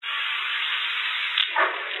You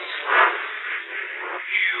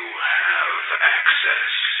have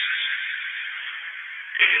access.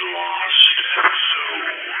 A lost episode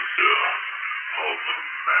of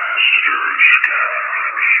Masters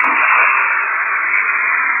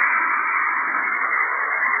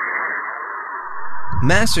Cast.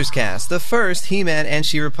 Masters Cast, the first He-Man and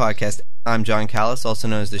She-Ra podcast. I'm John Callis, also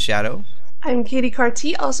known as The Shadow. I'm Katie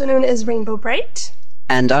Carty, also known as Rainbow Bright.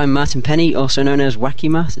 And I'm Martin Penny, also known as Wacky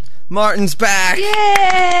Martin. Martin's back!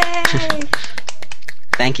 Yay!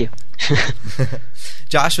 Thank you.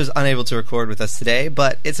 Josh was unable to record with us today,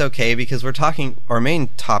 but it's okay because our main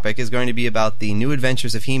topic is going to be about the New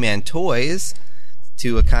Adventures of He-Man toys,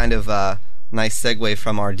 to a kind of nice segue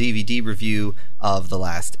from our DVD review of the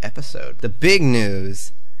last episode. The big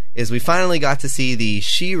news is we finally got to see the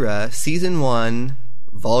She-Ra Season 1,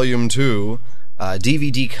 Volume 2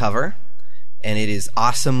 DVD cover, and it is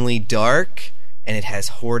awesomely dark, and it has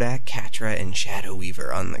Hordak, Catra, and Shadow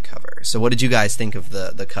Weaver on the cover. So what did you guys think of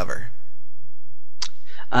the cover?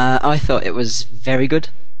 I thought it was very good.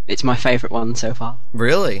 It's my favourite one so far.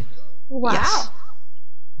 Really? Wow. Yes.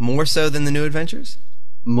 More so than the New Adventures?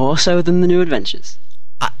 More so than the New Adventures.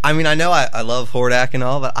 I mean, I know I love Hordak and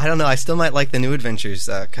all, but I don't know, I still might like the New Adventures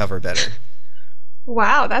cover better.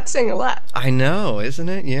 Wow, that's saying a lot. I know, isn't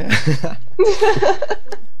it? Yeah.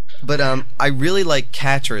 But I really like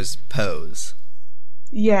Catra's pose.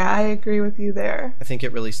 Yeah, I agree with you there. I think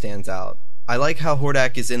it really stands out. I like how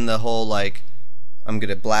Hordak is in the whole, like, I'm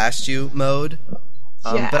gonna blast you mode.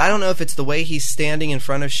 Yeah. But I don't know if it's the way he's standing in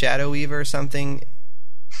front of Shadow Weaver or something.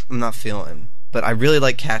 I'm not feeling. But I really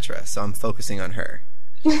like Catra, so I'm focusing on her.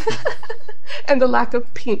 And the lack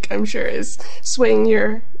of pink, I'm sure, is swaying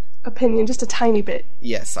your opinion just a tiny bit.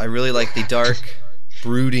 Yes, I really like the dark,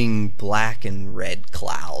 brooding black and red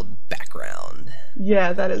cloud background.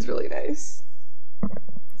 Yeah, that is really nice.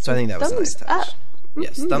 So I think that was a nice touch. Thumbs up.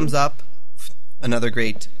 Yes, thumbs up. Another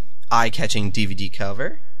great eye-catching DVD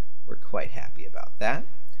cover. We're quite happy about that.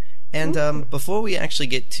 And before we actually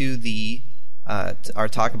get to our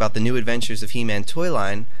talk about the New Adventures of He-Man toy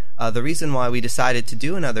line, the reason why we decided to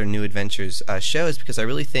do another New Adventures show is because I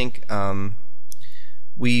really think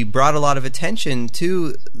we brought a lot of attention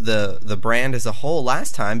to the brand as a whole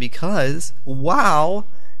last time because, wow,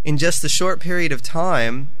 in just a short period of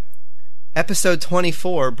time, episode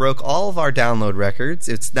 24 broke all of our download records.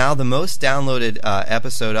 It's now the most downloaded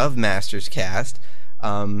episode of Masters Cast.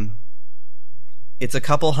 It's a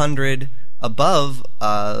couple hundred above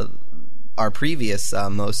our previous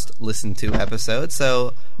most listened to episode,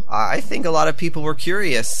 so I think a lot of people were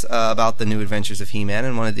curious about the New Adventures of He-Man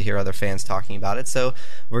and wanted to hear other fans talking about it, so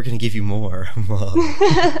we're going to give you more.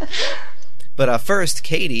 But first,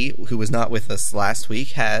 Katie, who was not with us last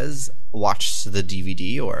week, has watched the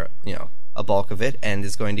DVD, or, you know, a bulk of it, and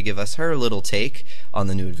is going to give us her little take on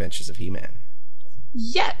the New Adventures of He-Man.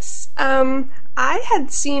 Yes. I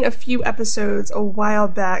had seen a few episodes a while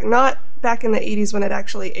back, not back in the 80s when it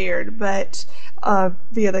actually aired, but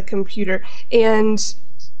via the computer. And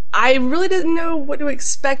I really didn't know what to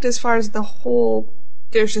expect as far as the whole...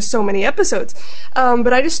 There's just so many episodes.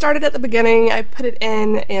 But I just started at the beginning, I put it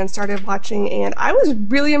in and started watching, and I was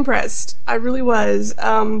really impressed. I really was.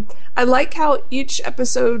 I like how each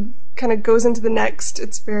episode kind of goes into the next.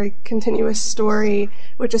 It's a very continuous story,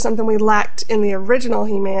 which is something we lacked in the original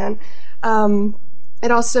He-Man.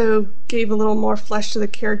 It also gave a little more flesh to the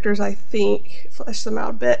characters, I think. Fleshed them out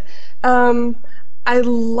a bit. I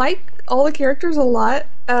like all the characters a lot.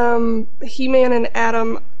 He-Man and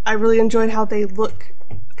Adam, I really enjoyed how they look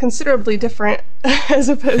considerably different as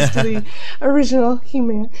opposed to the original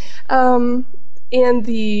He-Man. And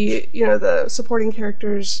the supporting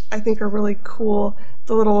characters I think are really cool.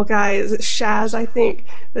 The little guy, is it Shaz, I think,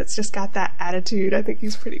 that's just got that attitude. I think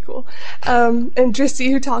he's pretty cool. And Drissy,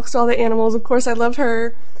 who talks to all the animals, of course, I love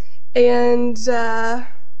her. And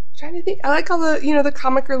trying to think, I like all the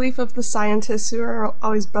comic relief of the scientists who are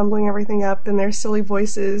always bumbling everything up in their silly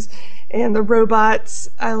voices. And the robots,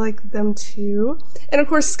 I like them too. And of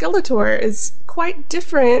course, Skeletor is quite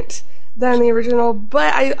different than the original,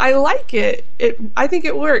 but I like it. I think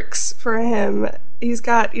it works for him. He's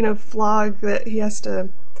got, Flog that he has to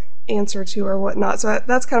answer to or whatnot. So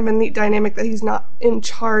that's kind of a neat dynamic that he's not in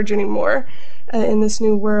charge anymore in this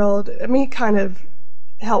new world. I mean, he kind of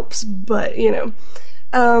helps, but,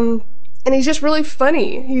 and he's just really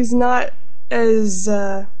funny. He's not as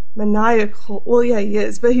maniacal. Well, yeah, he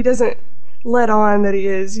is, but he doesn't let on that he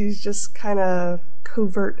is. He's just kind of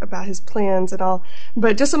covert about his plans and all.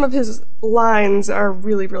 But just some of his lines are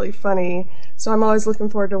really, really funny. So I'm always looking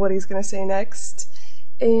forward to what he's going to say next.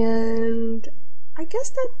 And I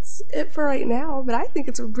guess that's it for right now, but I think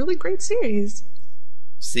it's a really great series.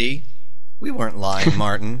 See? We weren't lying,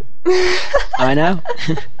 Martin. I know.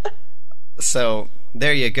 So,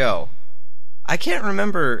 there you go. I can't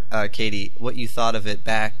remember, Katie, what you thought of it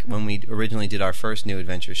back when we originally did our first New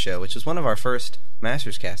Adventures show, which was one of our first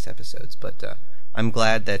Masters Cast episodes, but I'm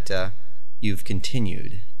glad that you've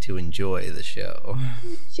continued to enjoy the show.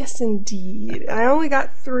 Yes, indeed. And I only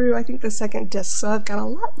got through, I think, the second disc, so I've got a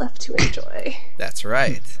lot left to enjoy. That's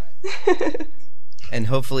right. And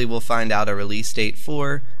hopefully we'll find out a release date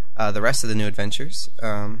for the rest of the New Adventures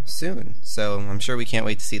soon. So I'm sure we can't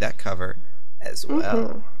wait to see that cover as well.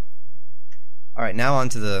 Mm-hmm. All right, now on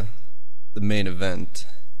to the main event,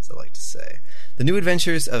 as I like to say. The New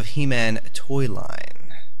Adventures of He-Man toy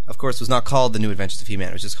line. Of course, it was not called The New Adventures of He-Man.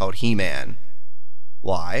 It was just called He-Man.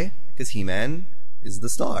 Why? Because He-Man is the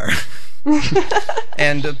star.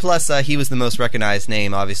 And plus, he was the most recognized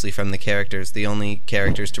name, obviously, from the characters. The only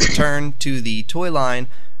characters to return to the toy line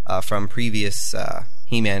from previous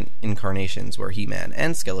He-Man incarnations were He-Man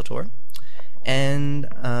and Skeletor. And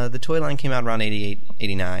the toy line came out around 88,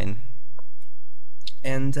 89.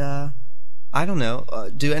 And I don't know.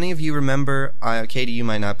 Do any of you remember, Katie, you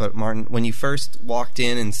might not, but Martin, when you first walked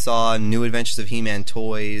in and saw New Adventures of He-Man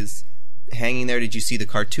toys hanging there, did you see the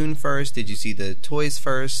cartoon first? Did you see the toys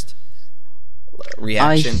first?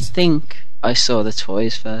 Reactions? I think I saw the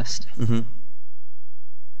toys first. Mm-hmm.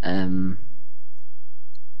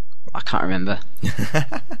 I can't remember.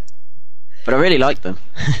 But I really liked them.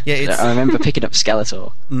 Yeah, I remember picking up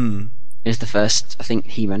Skeletor. Mm. It was the first, I think,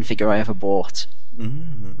 He-Man figure I ever bought.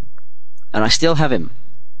 Mm. And I still have him.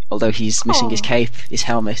 Although he's missing his cape, his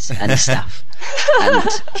helmet, and his staff. And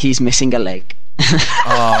he's missing a leg.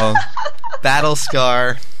 Oh, battle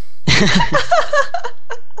scar.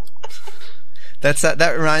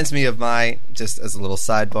 That reminds me of my, just as a little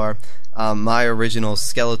sidebar, my original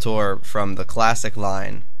Skeletor from the classic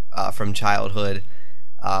line from childhood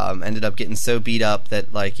ended up getting so beat up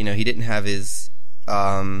that, like, you know, he didn't have his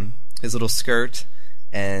little skirt,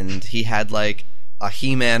 and he had like a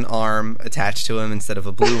He-Man arm attached to him instead of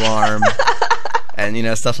a blue arm, and, you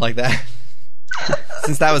know, stuff like that.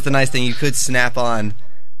 Since that was the nice thing, you could snap on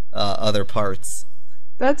other parts.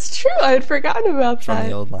 That's true. I had forgotten about from that.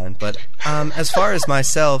 the old line. But as far as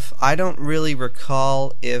myself, I don't really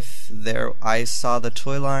recall if I saw the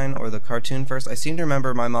toy line or the cartoon first. I seem to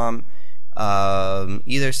remember my mom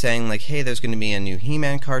either saying, like, hey, there's going to be a new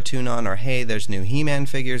He-Man cartoon on, or hey, there's new He-Man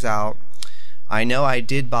figures out. I know I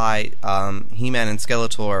did buy He-Man and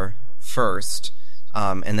Skeletor first,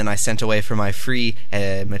 and then I sent away for my free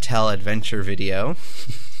Mattel Adventure video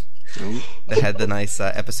that had the nice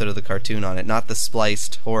episode of the cartoon on it. Not the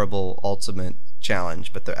spliced, horrible Ultimate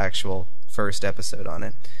Challenge, but the actual first episode on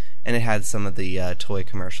it. And it had some of the toy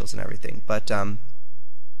commercials and everything. But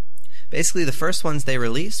basically the first ones they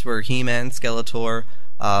released were He-Man, Skeletor,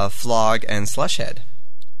 Flog, and Slushhead.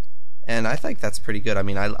 And I think that's pretty good. I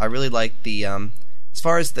mean, I really like the... as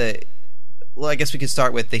far as the... Well, I guess we could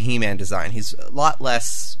start with the He-Man design. He's a lot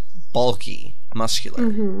less bulky, muscular.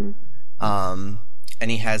 Mm-hmm. And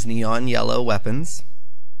he has neon yellow weapons.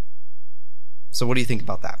 So what do you think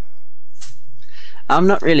about that? I'm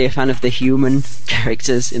not really a fan of the human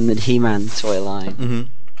characters in the He-Man toy line. Mm-hmm.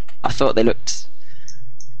 I thought they looked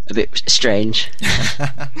a bit strange.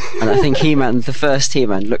 And I think He-Man, the first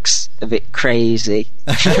He-Man, looks a bit crazy.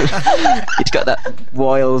 He's got that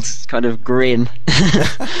wild kind of grin.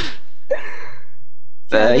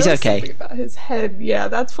 But he's okay. Something about his head, yeah,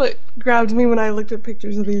 that's what grabbed me when I looked at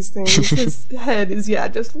pictures of these things. His head is, yeah,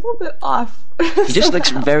 just a little bit off. He just looks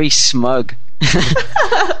very smug.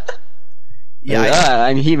 Yeah,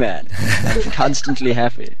 I'm He-Man. I'm constantly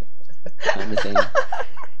happy. Kind of thing.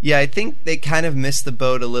 Yeah, I think they kind of missed the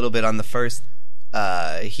boat a little bit on the first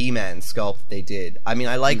He-Man sculpt they did. I mean,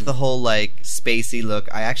 I like the whole, like, spacey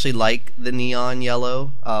look. I actually like the neon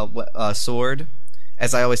yellow sword.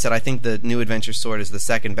 As I always said, I think the New Adventure sword is the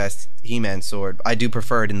second best He-Man sword. I do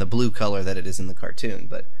prefer it in the blue color that it is in the cartoon,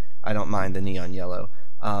 but I don't mind the neon yellow.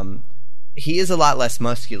 He is a lot less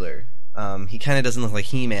muscular. He kind of doesn't look like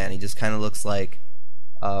He-Man. He just kind of looks like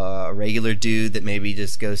a regular dude that maybe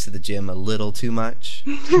just goes to the gym a little too much.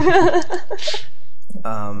 When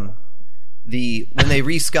they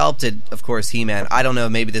resculpted, of course, He-Man, I don't know,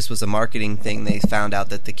 maybe this was a marketing thing. They found out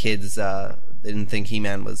that the kids didn't think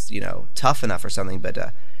He-Man was, you know, tough enough or something, but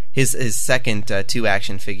his second two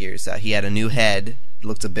action figures, he had a new head,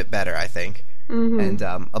 looked a bit better, I think, and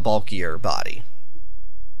a bulkier body.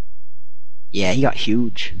 Yeah, he got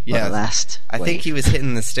huge. Yeah, I think he was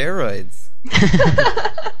hitting the steroids.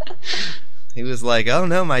 He was like, oh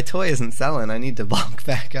no, my toy isn't selling, I need to bulk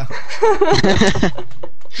back up.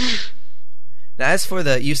 Now, as for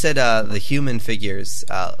you said the human figures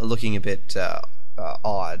looking a bit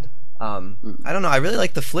odd. I don't know. I really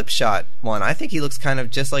like the flip shot one. I think he looks kind of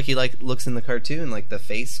just like he looks in the cartoon, like the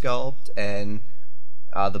face sculpt and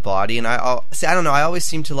the body. And I don't know. I always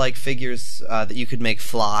seem to like figures that you could make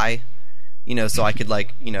fly. So I could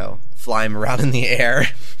fly him around in the air.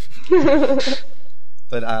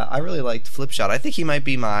 But I really liked Flipshot. I think he might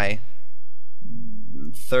be my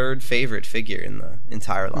third favorite figure in the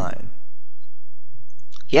entire line.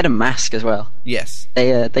 He had a mask as well. Yes.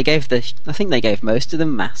 I think they gave most of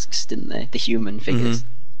them masks, didn't they? The human figures.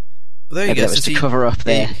 Well, there you Maybe go. that was to cover up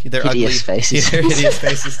their their hideous ugly faces. Their hideous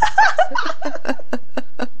faces.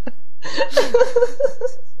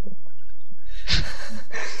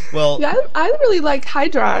 Well, Yeah, I really like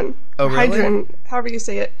Hydron. Oh, really? Hydron, however you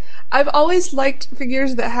say it. I've always liked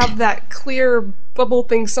figures that have that clear bubble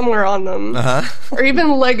thing somewhere on them. Or even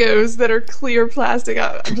Legos that are clear plastic.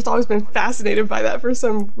 I've just always been fascinated by that for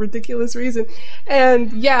some ridiculous reason.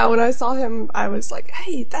 And yeah, when I saw him, I was like,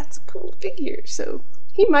 hey, that's a cool figure. So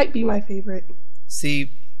he might be my favorite.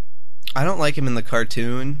 see, I don't like him in the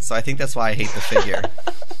cartoon, so I think that's why I hate the figure.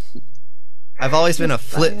 I've always been a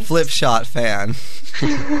flip shot fan.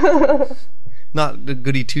 Not the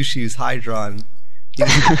goody two shoes Hydron.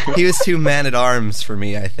 He was too man-at-arms for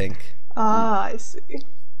me, I think. Ah, I see.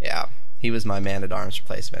 Yeah, he was my man-at-arms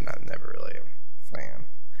replacement. I'm never really a fan.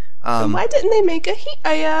 Why didn't they make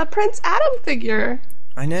a Prince Adam figure?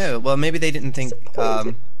 I know. Well, maybe they didn't think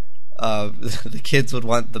Disappointed. the kids would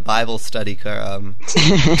want the Bible study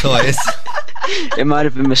toys. It might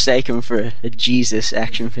have been mistaken for a Jesus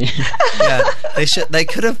action figure. Yeah, they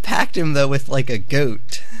could have packed him though with like a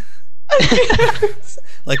goat.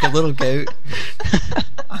 Like a little goat.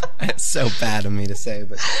 It's so bad of me to say,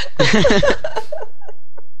 but I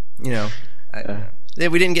don't know. Yeah,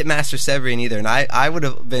 we didn't get Master Sebrian either, and I would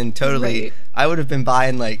have been totally. Right. I would have been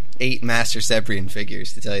buying like 8 Master Sebrian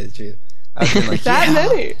figures, to tell you the truth. I would have been like, That yeah,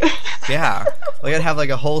 many? yeah. Like I'd have like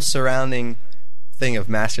a whole surrounding thing of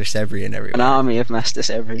Master Sebrian everywhere. An army of Master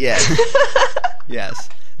Severin. Yes. Yes.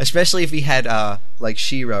 Especially if he had like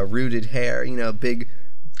She-Ra, rooted hair, big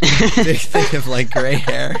thing of like gray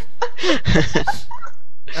hair.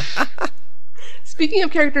 Speaking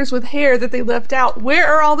of characters with hair that they left out, where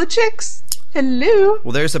are all the chicks? Hello?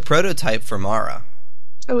 Well, there's a prototype for Mara.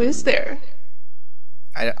 Oh, is there?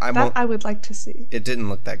 I That won't. I would like to see. It didn't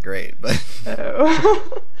look that great, but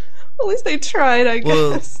Oh. At least they tried, I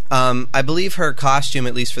well, guess. I believe her costume,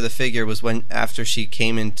 at least for the figure, was after she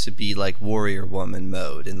came in to be like warrior woman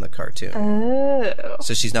mode in the cartoon. Oh.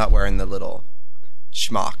 So she's not wearing the little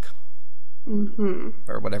schmuck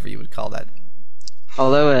or whatever you would call that.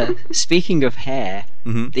 Although, speaking of hair,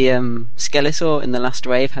 Mhm. the Skeletor in the Last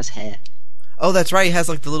Wave has hair. Oh, that's right. He has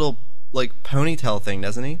like the little like ponytail thing,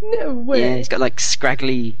 doesn't he? No way. Yeah, he's got like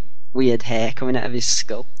scraggly, weird hair coming out of his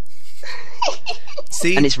skull,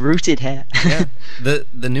 See, and it's rooted hair. yeah.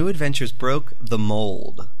 The New Adventures broke the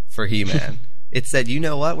mold for He-Man. It said, you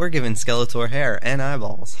know what? We're giving Skeletor hair and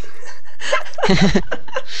eyeballs.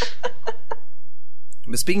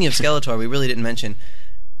 But speaking of Skeletor, we really didn't mention,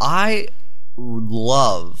 I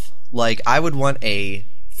love, I would want a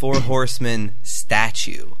 4 Horsemen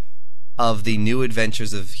statue of the New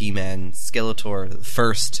Adventures of He-Man Skeletor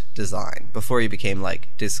first design, before he became like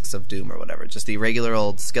Discs of Doom or whatever. Just the regular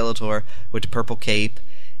old Skeletor with the purple cape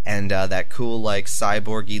and that cool like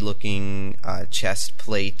cyborgy looking chest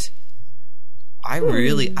plate. I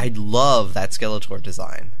love that Skeletor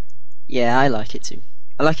design. Yeah, I like it too.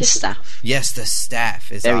 I like his staff. Yes, the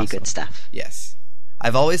staff is Very awesome. good staff. Yes.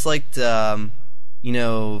 I've always liked,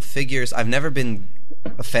 figures. I've never been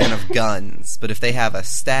a fan of guns, but if they have a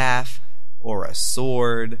staff or a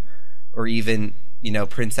sword or even,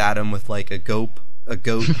 Prince Adam with like a goat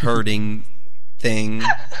herding thing,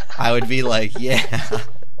 I would be like, yeah.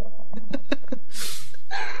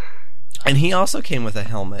 And he also came with a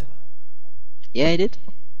helmet. Yeah, he did.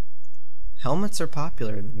 Helmets are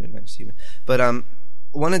popular in the New Adventures of He-Man. But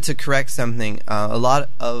wanted to correct something. A lot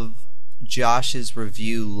of Josh's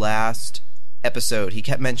review last episode, he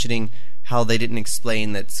kept mentioning how they didn't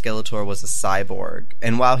explain that Skeletor was a cyborg.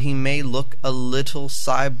 And while he may look a little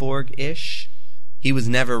cyborg-ish, he was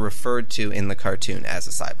never referred to in the cartoon as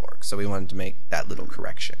a cyborg. So we wanted to make that little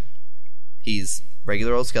correction. He's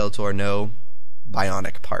regular old Skeletor, no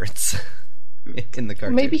bionic parts in the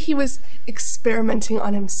cartoon. Maybe he was experimenting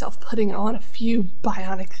on himself, putting on a few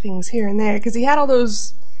bionic things here and there, because he had all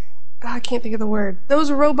those, I can't think of the word,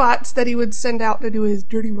 those robots that he would send out to do his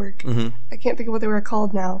dirty work. Mm-hmm. I can't think of what they were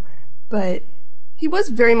called now, but he was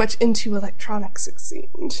very much into electronics, it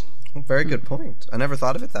seemed. Very good point. I never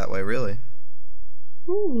thought of it that way, really.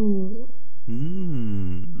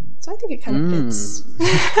 So I think it kind of fits.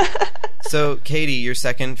 So, Katie, your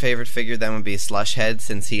second favorite figure then would be Slushhead,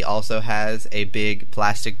 since he also has a big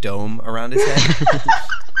plastic dome around his head.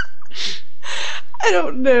 I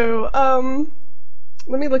don't know.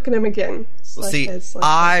 Let me look at him again. See,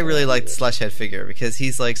 I really like the Slushhead figure because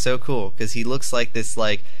he's like so cool. Because he looks like this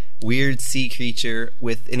like weird sea creature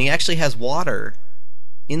and he actually has water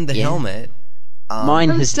in the helmet. Mine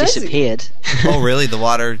has disappeared. Oh, really? The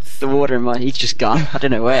water? The water in mine, he's just gone. I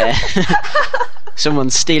don't know where.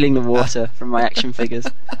 Someone's stealing the water from my action figures.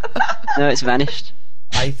 No, it's vanished.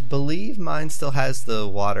 I believe mine still has the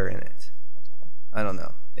water in it. I don't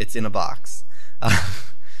know. It's in a box.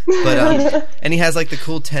 But and he has like the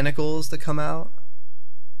cool tentacles that come out.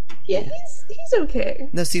 Yeah, he's okay.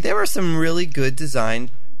 No, see, there were some really good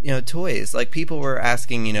designed, toys. Like people were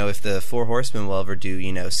asking, if the Four Horsemen will ever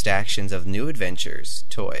do, stactions of New Adventures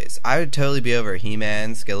toys. I would totally be over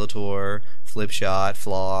He-Man, Skeletor, Flipshot,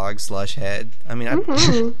 Flog, Slushhead. I mean,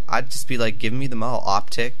 I'd just be like, give me them all.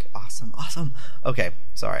 Optic, awesome. Okay,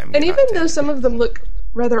 sorry. And even though some of them look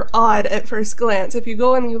rather odd at first glance, if you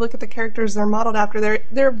go in and you look at the characters they're modeled after,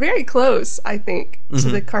 they're very close, I think, to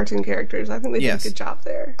the cartoon characters. I think they did a good job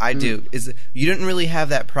there. I do. You didn't really have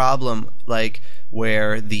that problem like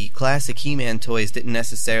where the classic He-Man toys didn't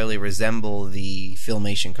necessarily resemble the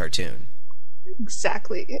Filmation cartoon.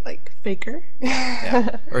 Exactly, like Faker.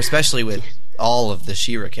 Yeah. Or especially with all of the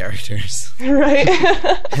She-Ra characters. Right.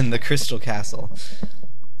 And the Crystal Castle.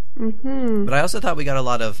 But I also thought we got a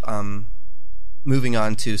lot of moving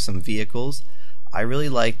on to some vehicles. I really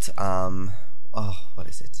liked what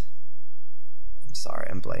is it? I'm sorry,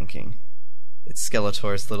 I'm blanking. It's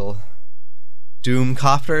Skeletor's little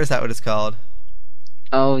Doomcopter, is that what it's called?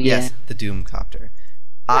 Oh, yeah. Yes, the Doomcopter.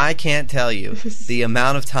 I can't tell you the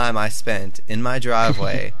amount of time I spent in my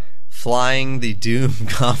driveway flying the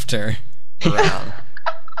Doomcopter around.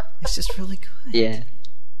 It's just really good. Yeah.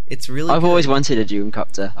 It's really I've good. always wanted a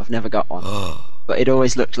Doomcopter. I've never got one. But it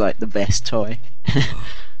always looked like the best toy.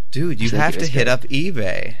 Dude, you have to hit up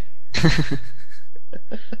eBay.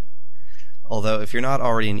 Although, if you're not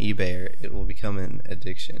already an eBayer, it will become an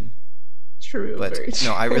addiction. True. But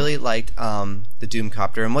no, I really liked the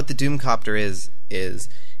Doomcopter, and what the Doomcopter is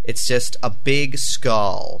it's just a big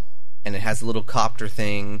skull, and it has a little copter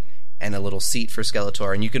thing and a little seat for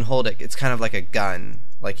Skeletor, and you can hold it. It's kind of like a gun,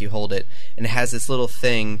 like you hold it, and it has this little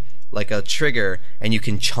thing like a trigger, and you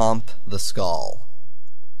can chomp the skull.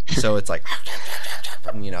 So it's like,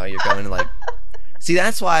 you're going like. See,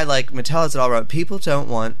 that's why Mattel has it all right. People don't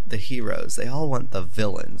want the heroes; they all want the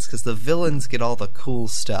villains, because the villains get all the cool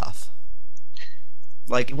stuff.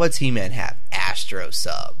 Like, what's He-Man have? Astro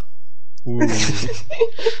Sub.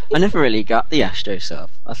 I never really got the Astro Sub.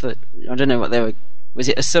 I don't know what they were. Was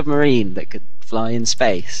it a submarine that could fly in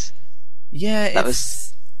space? Yeah,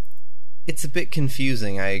 it's a bit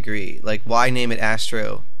confusing. I agree. Like, why name it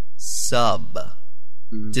Astro Sub?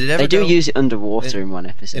 Did it ever? They do use it underwater in one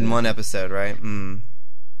episode. In one episode, right?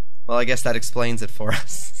 Well, I guess that explains it for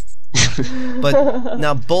us. But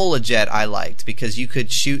now, Bola Jet I liked because you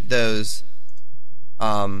could shoot those.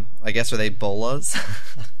 I guess are they bolas?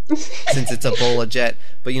 Since it's a Bola Jet,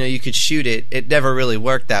 but you could shoot it. It never really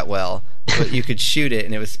worked that well, but you could shoot it,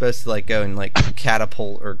 and it was supposed to go and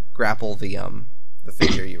catapult or grapple the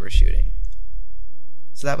figure you were shooting.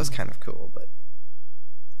 So that was kind of cool, but.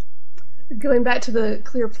 Going back to the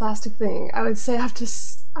clear plastic thing, I would say I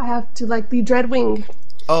have to like the Dreadwing.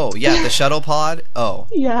 Oh yeah, the shuttle pod. Oh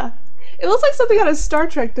yeah, it looks like something out of Star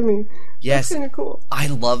Trek to me. Yes, that's kind of cool. I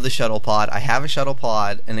love the shuttle pod. I have a shuttle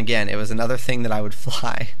pod, and again, it was another thing that I would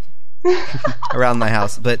fly around my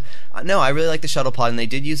house. But no, I really like the shuttle pod, and they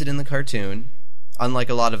did use it in the cartoon, unlike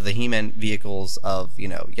a lot of the He-Man vehicles of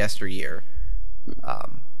yesteryear.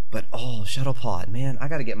 But shuttle pod, man, I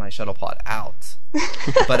got to get my shuttle pod out.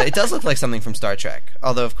 But it does look like something from Star Trek.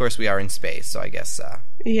 Although, of course, we are in space, so I guess.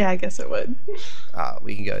 Yeah, I guess it would.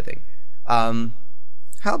 We can go with thing.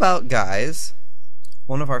 How about, guys?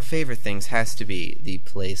 One of our favorite things has to be the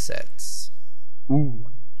play sets. Ooh.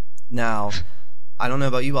 Now, I don't know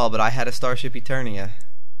about you all, but I had a Starship Eternia.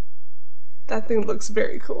 That thing looks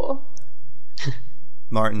very cool.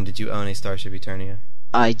 Martin, did you own a Starship Eternia?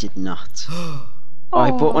 I did not.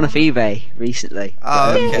 I bought one off eBay recently.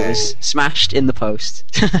 Oh, okay. It was smashed in the post.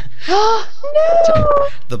 No!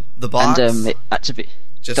 The box? And it had to be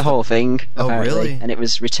Just the whole thing, Oh, apparently. really? And it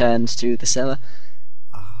was returned to the seller.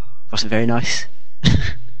 Wasn't very nice.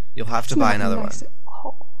 You'll have to buy another one.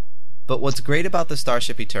 But what's great about the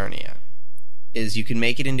Starship Eternia is you can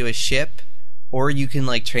make it into a ship, or you can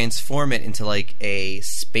transform it into a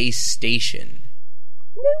space station.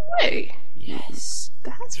 No way. Yes.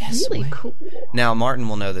 That's Yes, really wait. cool. Now, Martin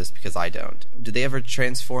will know this because I don't. Did they ever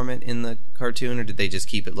transform it in the cartoon, or did they just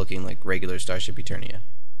keep it looking like regular Starship Eternia?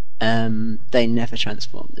 They never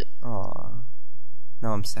transformed it. Aw.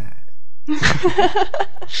 No, I'm sad.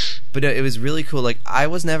 But it was really cool. Like, I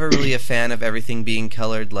was never really a fan of everything being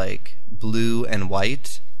colored like blue and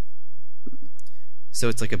white. So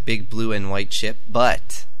it's like a big blue and white ship,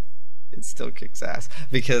 but it still kicks ass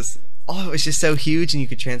because it was just so huge and you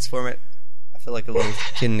could transform it. I feel like a little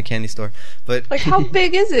kid in a candy store. But Like, how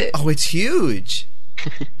big is it? oh, it's huge.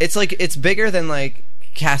 It's bigger than like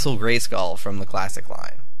Castle Grayskull from the classic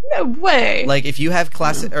line. No way. Like if you have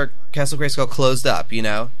classic or Castle Grayskull closed up,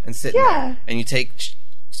 and sitting Yeah. there, and you take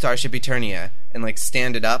Starship Eternia and like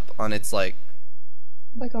stand it up on its like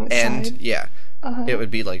Like on the end, side. yeah, Uh-huh. it would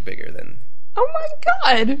be like bigger than. Oh my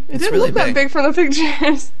god! It didn't really look that big. big from the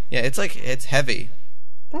pictures. Yeah, it's heavy,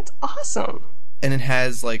 That's awesome. and it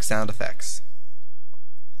has like sound effects,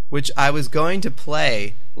 which I was going to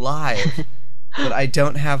play live, but I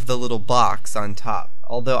don't have the little box on top.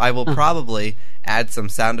 Although I will probably add some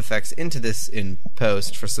sound effects into this in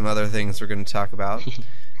post for some other things we're going to talk about.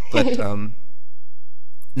 But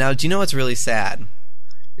now, do you know what's really sad?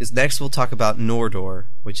 Is next we'll talk about Nordor,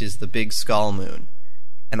 which is the big skull moon,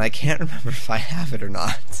 and I can't remember if I have it or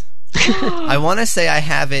not. I want to say I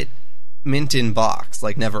have it mint in box,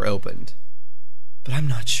 like never opened, but I'm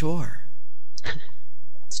not sure.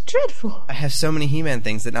 It's dreadful. I have so many He-Man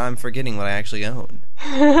things that now I'm forgetting what I actually own.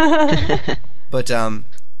 But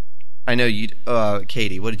I know you,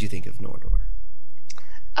 Katie. What did you think of Nordor?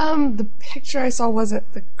 The picture I saw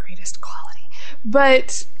wasn't the greatest quality,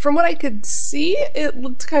 but from what I could see, it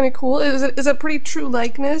looked kind of cool. Is it a pretty true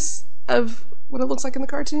likeness of what it looks like in the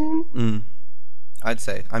cartoon? I'd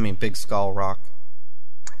say. I mean, big skull rock,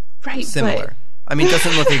 Right, similar. I mean, it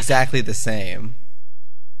doesn't look exactly the same.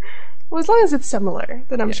 Well, as long as it's similar,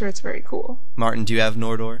 then I'm sure it's very cool. Martin, do you have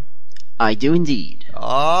Nordor? I do indeed.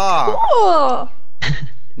 Oh. Oh,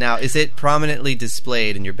 Now, is it prominently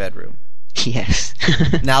displayed in your bedroom? Yes.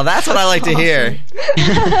 Now, that's what I like to hear.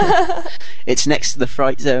 It's next to the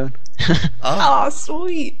Fright Zone. oh,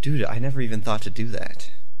 sweet. Dude, I never even thought to do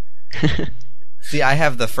that. See, I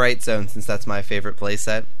have the Fright Zone since that's my favorite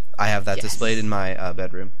playset. I have that displayed in my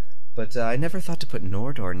bedroom. But I never thought to put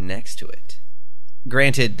Nordor next to it.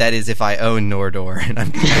 Granted, that is if I own Nordor, and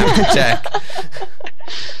I'm going to have to check.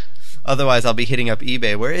 Otherwise, I'll be hitting up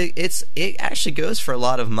eBay, where it actually goes for a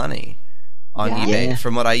lot of money on Yeah? eBay, Yeah.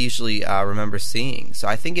 from what I usually remember seeing. So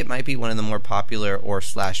I think it might be one of the more popular or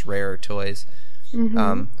 / rarer toys.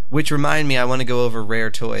 Which remind me, I want to go over rare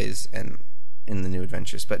toys and in the New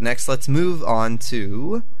Adventures. But next, let's move on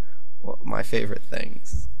to my favorite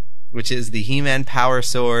things, which is the He-Man Power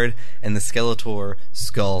Sword and the Skeletor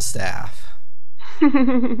Skull Staff.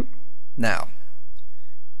 Now,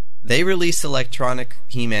 they released Electronic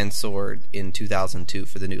He-Man Sword in 2002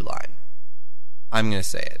 for the new line. I'm going to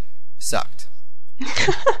say it. Sucked.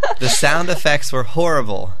 The sound effects were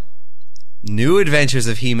horrible. New Adventures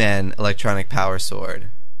of He-Man Electronic Power Sword.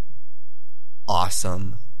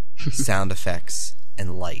 Awesome sound effects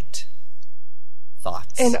and light.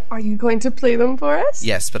 Thoughts? And are you going to play them for us?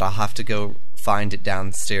 Yes, but I'll have to go find it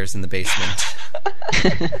downstairs in the basement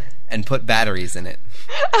and put batteries in it.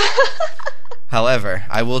 However,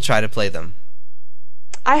 I will try to play them.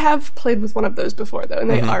 I have played with one of those before, though, and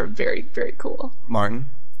they are very, very cool. Martin?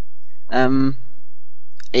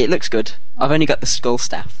 It looks good. I've only got the Skull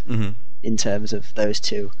Staff in terms of those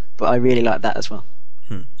two, but I really like that as well.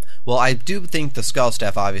 Well, I do think the Skull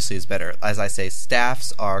Staff obviously is better. As I say,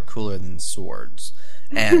 staffs are cooler than swords.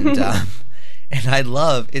 And and I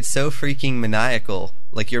love, it's so freaking maniacal.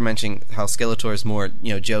 Like you're mentioning how Skeletor is more,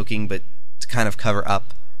 joking, but to kind of cover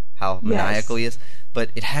up how maniacal he is.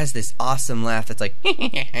 But it has this awesome laugh that's like... Would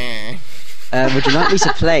you like me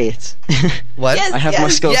to play it? What? Yes! I have my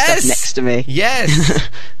Skull Staff next to me. Yes!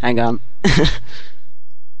 Hang on.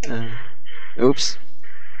 Oops.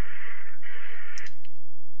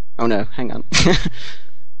 Oh no, hang on.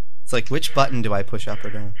 It's like, which button do I push up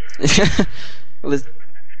or down? Well, there's-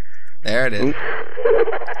 There it is.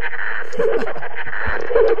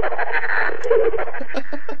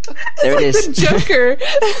 there it is. Joker!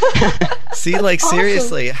 See, like,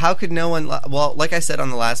 seriously, how could no one... Well, like I said on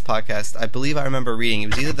the last podcast, I believe I remember reading, it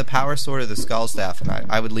was either the Power Sword or the Skull Staff, and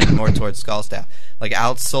I would lean more towards Skull Staff. Like,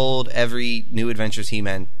 outsold every New Adventures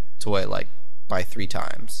He-Man toy, like, by 3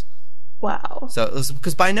 times. Wow. So, it was...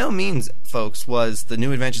 Because by no means, folks, was the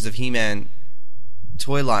New Adventures of He-Man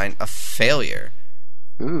toy line a failure.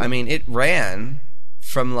 I mean, it ran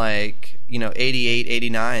from, like, 88,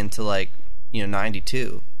 89 to, like,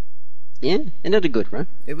 92. Yeah, it had a good run.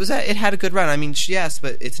 It had a good run. I mean, yes,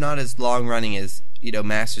 but it's not as long running as,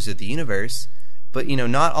 Masters of the Universe. But,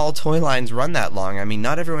 not all toy lines run that long. I mean,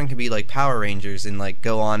 not everyone can be like Power Rangers and like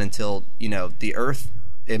go on until, the Earth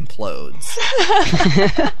implodes.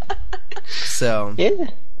 So Yeah,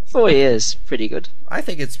 4 years, pretty good. I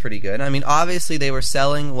think it's pretty good. I mean, obviously they were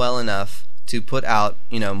selling well enough to put out,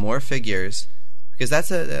 more figures, because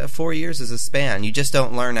that's 4 years is a span. You just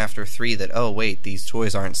don't learn after 3 that, oh wait, these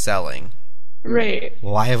toys aren't selling. Right.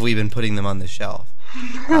 Why have we been putting them on the shelf?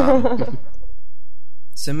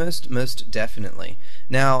 So most definitely.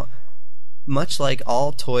 Now, much like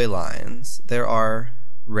all toy lines, there are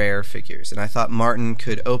rare figures, and I thought Martin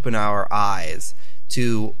could open our eyes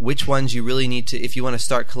to which ones you really need to, if you want to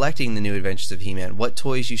start collecting the New Adventures of He-Man, what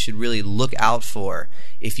toys you should really look out for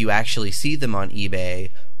if you actually see them on eBay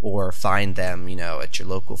or find them, at your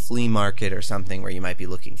local flea market or something where you might be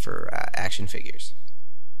looking for action figures.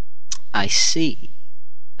 I see.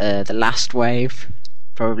 The last wave,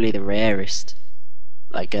 probably the rarest.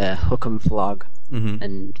 Like Hook 'em Flog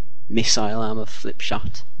and Missile Armor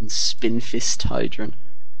Flipshot and Spin Fist Hydron,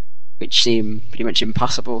 which seem pretty much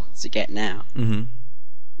impossible to get now. Mm-hmm.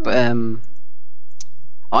 But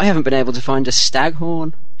I haven't been able to find a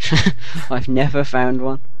Staghorn. I've never found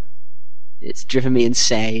one. It's driven me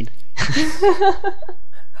insane.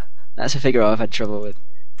 That's a figure I've had trouble with.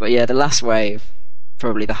 But yeah, the last wave,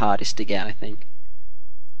 probably the hardest to get, I think.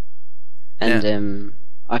 And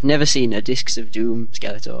I've never seen a Discs of Doom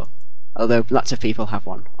Skeletor, although lots of people have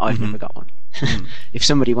one. I've never got one. If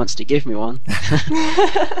somebody wants to give me one,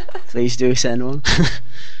 please do send one.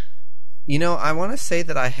 I want to say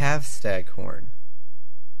that I have Staghorn.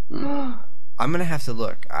 I'm going to have to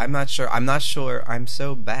look. I'm not sure. I'm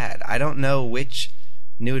so bad. I don't know which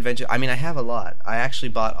New Adventure. I mean, I have a lot. I actually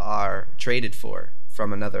bought traded for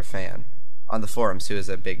from another fan on the forums who is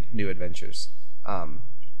a big New Adventures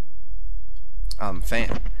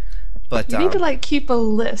fan. But You need to keep a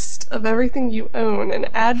list of everything you own and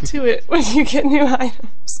add to it when you get new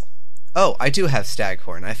items. Oh, I do have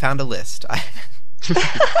Staghorn. I found a list.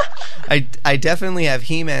 I definitely have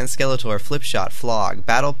He-Man, Skeletor, Flipshot, Flog,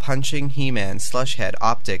 Battle Punching He-Man, Slushhead,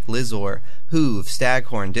 Optic, Lizor, Hoove,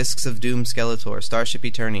 Staghorn, Discs of Doom Skeletor, Starship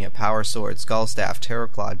Eternia, Power Sword, Skullstaff,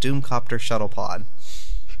 Terrorclaw, Doomcopter, Shuttlepod.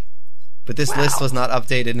 But this list was not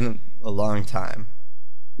updated in a long time.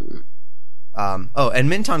 And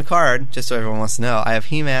mint on card, just so everyone wants to know, I have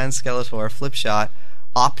He-Man, Skeletor, Flipshot,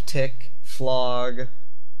 Optic, Flog,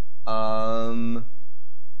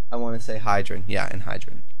 I want to say Hydron. Yeah, and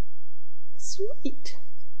Hydron. Sweet.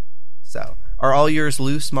 So, are all yours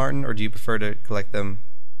loose, Martin, or do you prefer to collect them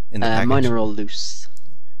in the package? Mine are all loose.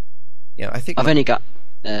 Yeah, I think I've only got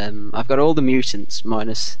I've got all the mutants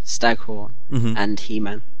minus Staghorn and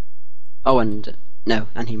He-Man. Oh, and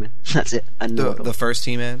He-Man. That's it. And the first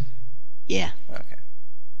He-Man. Yeah. Okay.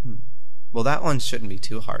 Well, that one shouldn't be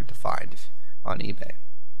too hard to find on eBay,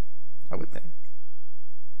 I would think.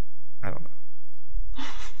 I don't know.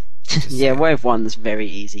 Yeah, Wave 1's very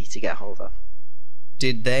easy to get hold of.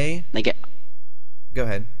 Did they? Go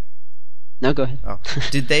ahead. No, go ahead. Oh.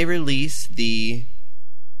 Did they release the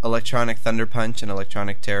Electronic Thunder Punch and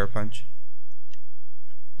Electronic Terror Punch?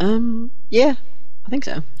 Yeah, I think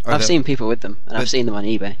so. I've seen people with them, and I've seen them on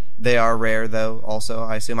eBay. They are rare, though, also,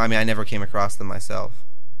 I assume. I mean, I never came across them myself.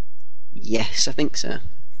 Yes, I think so.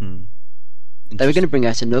 They were going to bring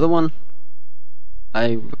out another one.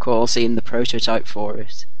 I recall seeing the prototype for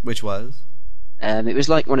it. Which was? It was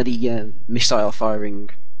like one of the missile firing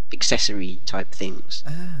accessory type things,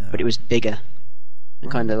 but it was bigger and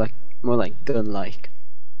kind of like more like gun-like.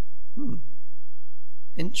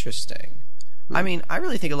 Interesting. I mean, I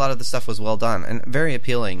really think a lot of the stuff was well done and very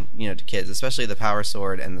appealing, to kids, especially the Power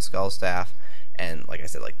Sword and the Skull Staff, and like I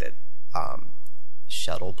said, like the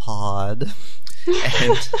shuttle pod.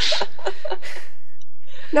 And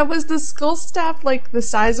now, was the Skull Staff like the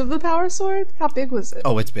size of the Power Sword? How big was it?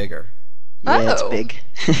 Oh, it's bigger. Yeah, it's big.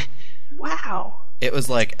 Wow. It was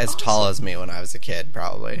like as tall as me when I was a kid,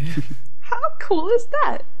 probably. How cool is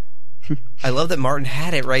that? I love that Martin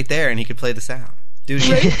had it right there and he could play the sound. Do it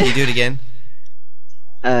again. Can you do it again?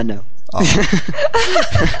 No. Oh.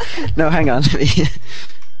 No, hang on.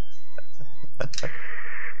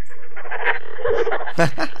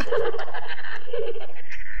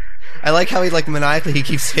 I like how he maniacally he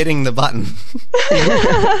keeps hitting the button.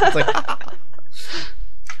 It's like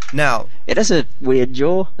now it has a weird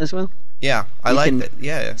jaw as well. Yeah, I like that.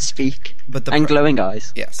 Yeah, speak, but and glowing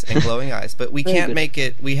eyes. Yes, and glowing eyes. But we can't make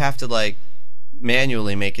it. We have to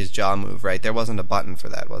manually make his jaw move. Right? There wasn't a button for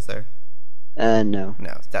that, was there? No.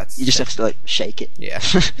 No, that's you just have to shake it. Yeah.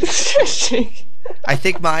 Shake. I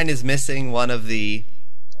think mine is missing one of the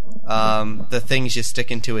things you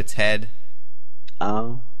stick into its head.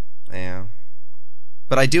 Oh. Yeah.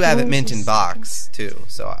 But I do have it mint in box, too,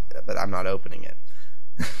 but I'm not opening it.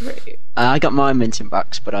 Right. I got my mint in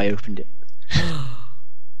box, but I opened it.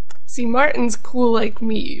 See, Martin's cool like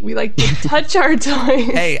me. We like to touch our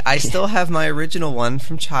toys. Hey, I still have my original one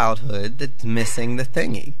from childhood that's missing the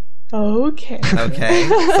thingy. Okay. Okay?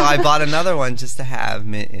 So I bought another one just to have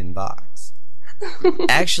mint in box.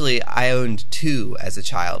 Actually, I owned two as a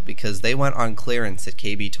child because they went on clearance at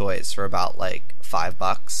KB Toys for about like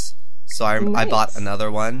 $5. So I Nice. bought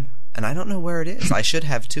another one, and I don't know where it is. I should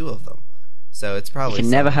have two of them. So it's probably You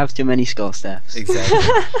can never have too many skull staffs. Exactly.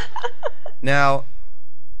 Now,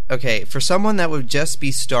 okay, for someone that would just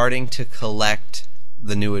be starting to collect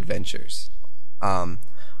the new adventures,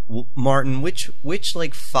 Martin, which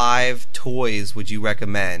like 5 toys would you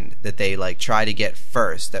recommend that they like try to get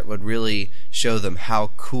first that would really show them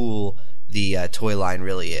how cool the toy line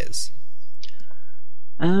really is?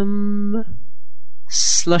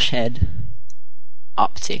 Slushhead,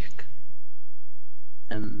 Optic,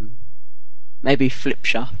 maybe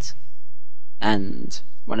Flipshot, and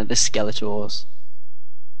one of the Skeletors,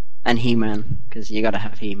 and He-Man, because you gotta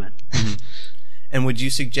have He-Man. And would you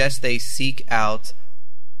suggest they seek out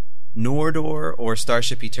Nordor or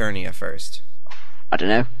Starship Eternia first? I don't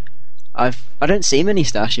know. I don't see many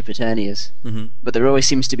Starship Eternias, but there always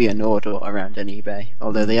seems to be a Nordor around on eBay,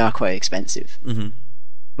 although they are quite expensive.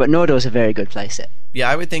 But Nordor's a very good playset. Yeah,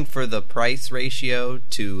 I would think for the price ratio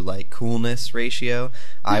to like coolness ratio,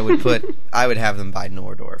 I would have them buy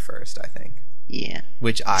Nordor first, I think. Yeah.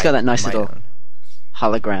 Which It's got that nice might little own.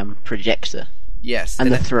 hologram projector. Yes, And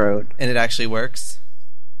the throne. and it actually works.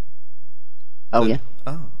 Oh, yeah.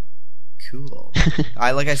 Oh, cool.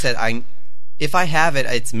 Like I said, if I have it,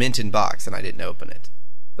 it's mint in box, and I didn't open it,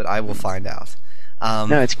 but I will find out.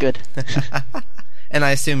 No, it's good. And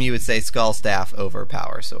I assume you would say Skull Staff over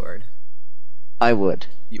Power Sword. I would.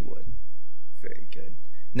 You would. Very good.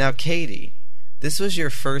 Now, Katie, this was your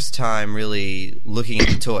first time really looking at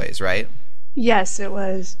the toys, right? Yes, it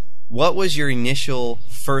was. What was your initial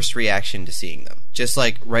first reaction to seeing them? Just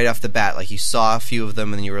like right off the bat, like you saw a few of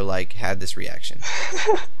them and you were like, had this reaction.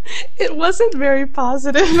 It wasn't very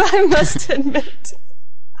positive, I must admit.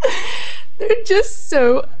 They're just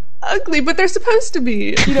so ugly, but they're supposed to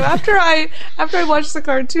be. You know, after I watched the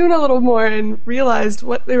cartoon a little more and realized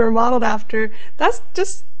what they were modeled after, that's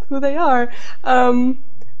just who they are.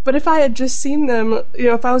 But if I had just seen them, you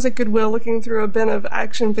know, if I was at Goodwill looking through a bin of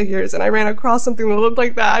action figures and I ran across something that looked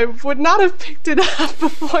like that, I would not have picked it up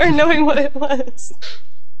before knowing what it was.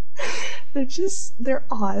 They're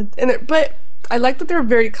odd. But I like that they're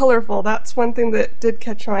very colorful. That's one thing that did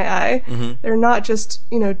catch my eye. They're not just,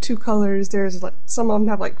 you know, 2 colors. There's like, some of them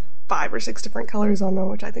have like 5 or 6 different colors on them,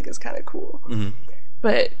 which I think is kind of cool.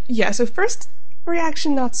 But yeah, so first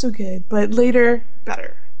reaction, not so good, but later,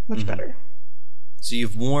 better. Much better. So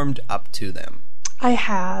you've warmed up to them. I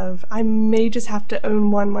have. I may just have to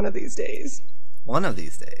own one of these days. One of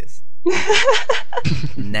these days.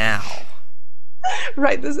 Now.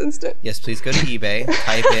 Right this instant. Yes, please go to eBay,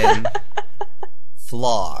 type in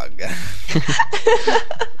flog.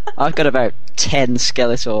 I've got about 10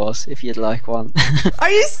 Skeletors, if you'd like one.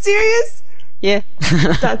 Are you serious? Yeah.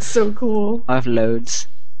 That's so cool. I have loads.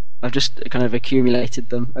 I've just kind of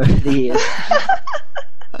accumulated them over the years.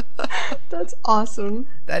 That's awesome.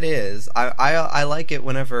 That is. I like it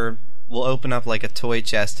whenever we'll open up like a toy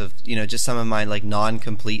chest of, you know, just some of my like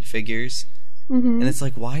non-complete figures. And it's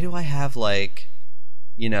like, why do I have like,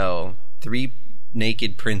 you know, 3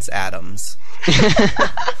 naked Prince Adams?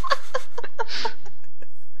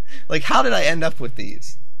 Like, how did I end up with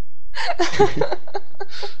these? I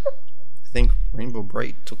think Rainbow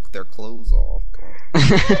Bright took their clothes off.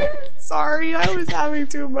 Sorry, I was having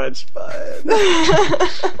too much fun.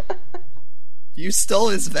 You stole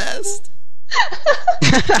his vest?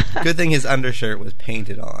 Good thing his undershirt was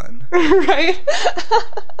painted on. Right?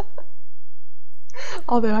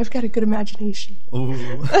 Although I've got a good imagination.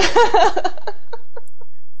 Ooh.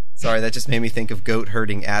 Sorry, that just made me think of Goat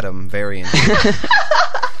Herding Adam variant.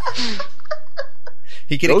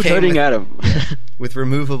 He could have came Adam. with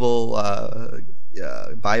removable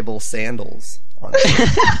Bible sandals on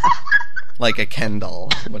it. Like a Ken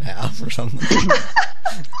doll would have or something.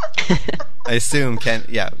 I assume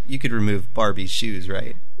you could remove Barbie's shoes,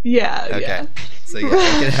 right? Yeah, Okay. yeah. So yeah,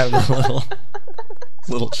 I could have the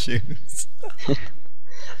little shoes.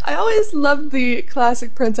 I always loved the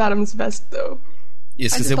classic Prince Adams vest, though.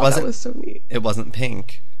 Yes, I because just thought that was so neat. it wasn't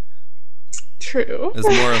pink. True. It was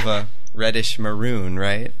more of a reddish maroon,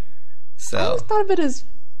 right? I So always thought of it as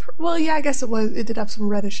Well, yeah, I guess it was. It did have some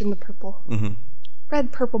reddish in the purple. Mm-hmm.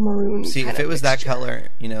 Red, purple, maroon. See, kind if of it was mixture. that color,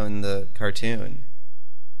 in the cartoon,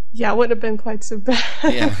 Yeah, it wouldn't have been quite so bad.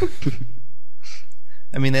 yeah.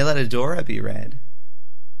 I mean, they let Adora be red,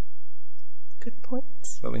 Good point.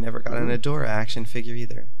 but we never got an Adora action figure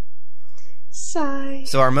either. Sigh.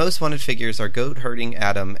 So our most wanted figures are Goat Herding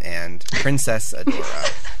Adam and Princess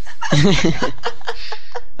Adora.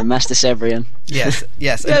 And Master Sebrian. Yes,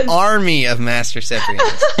 Yes. an army of Master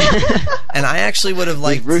Sebrians. And I actually would have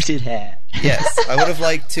liked... With rooted hair. Yes, I would have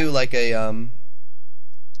liked to, like a,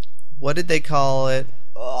 what did they call it?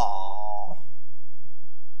 Oh.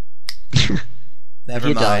 Never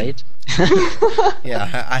You mind. died.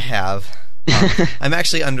 Yeah, I have. I'm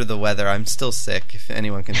actually under the weather. I'm still sick, if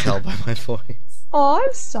anyone can tell by my voice. Oh,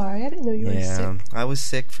 I'm sorry. I didn't know you were Yeah, sick. I was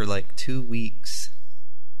sick for like 2 weeks.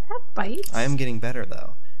 That bites. I am getting better,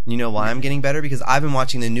 though. You know why I'm getting better? Because I've been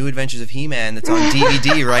watching the New Adventures of He-Man that's on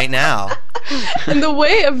DVD right now. And the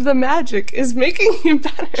way of the magic is making you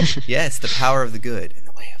better. Yes, the power of the good and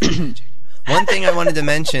the way of the magic. One thing I wanted to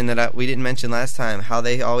mention that we didn't mention last time, how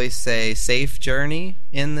they always say safe journey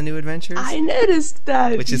in the New Adventures. I noticed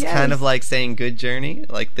that. Which is yes. kind of like saying good journey,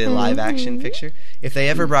 like the live action picture. If they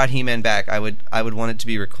ever brought He-Man back, I would want it to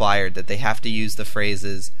be required that they have to use the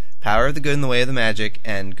phrases power of the good and the way of the magic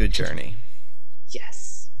and good journey.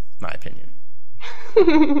 Yes. My opinion.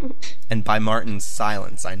 And by Martin's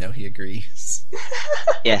silence, I know he agrees.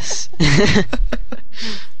 Yes.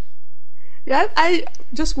 Yeah, I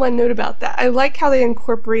just one note about that. I like how they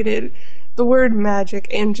incorporated the word magic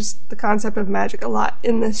and just the concept of magic a lot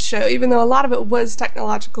in this show, even though a lot of it was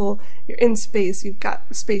technological. You're in space, you've got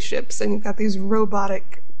spaceships, and you've got these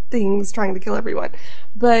robotic things trying to kill everyone.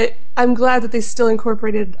 But I'm glad that they still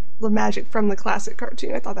incorporated the magic from the classic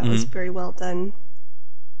cartoon. I thought that was very well done.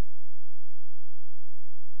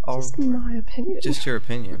 Just my opinion. Just your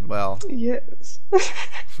opinion. Well, Yes.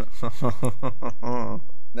 no.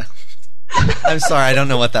 I'm sorry, I don't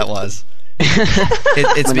know what that was.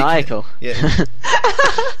 It's Maniacal. Yeah.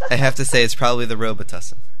 I have to say, it's probably the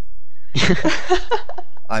Robitussin.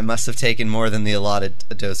 I must have taken more than the allotted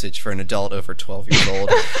dosage for an adult over 12 years old.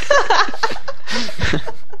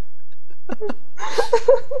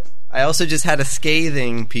 I also just had a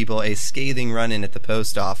scathing run-in at the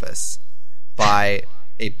post office by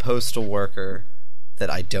a postal worker that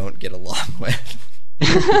I don't get along with.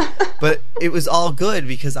 But it was all good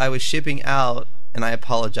because I was shipping out, and I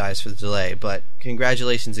apologize for the delay, but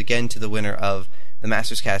congratulations again to the winner of the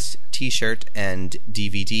Masters Cast t-shirt and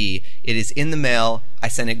DVD. It is in the mail. I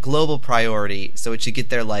sent it global priority, so it should get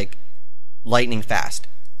there like lightning fast.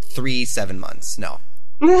 7 months. No.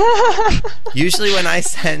 Usually when I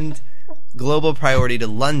send global priority to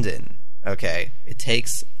London, okay, it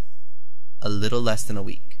takes a little less than a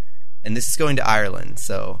week. And this is going to Ireland,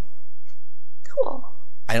 so Cool.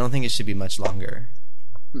 I don't think it should be much longer.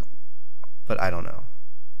 But I don't know.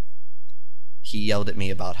 He yelled at me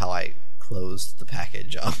about how I closed the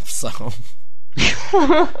package up, so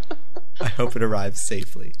I hope it arrives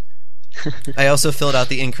safely. I also filled out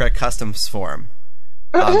the incorrect customs form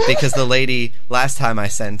because the lady last time I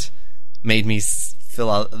sent made me fill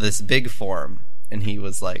out this big form, and he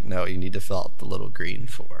was like, no, you need to fill out the little green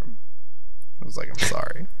form. I was like, I'm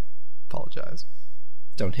sorry. Apologize.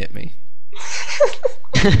 Don't hit me.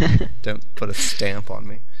 Don't put a stamp on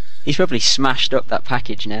me. He's probably smashed up that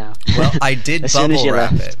package now. Well, I did As soon as bubble you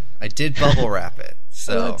wrap left. it. I did bubble wrap it.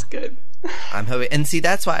 So Oh, that's good. I'm hoping. And see,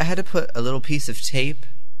 that's why I had to put a little piece of tape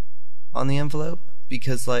on the envelope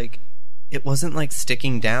because, like, it wasn't like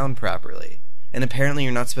sticking down properly. And apparently,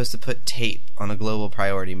 you're not supposed to put tape on a global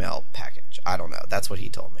priority mail package. I don't know. That's what he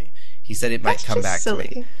told me. He said it might That's come just back silly.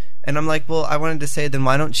 to me. And I'm like, well, I wanted to say, then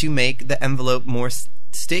why don't you make the envelope more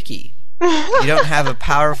sticky? You don't have a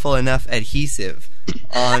powerful enough adhesive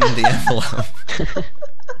on the envelope.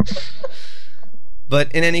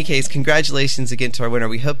 But in any case, congratulations again to our winner.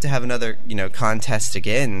 We hope to have another, contest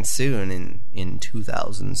again soon in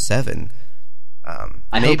 2007.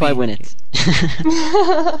 I hope I win it.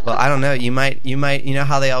 Well, I don't know. You might. You know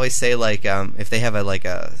how they always say, like, if they have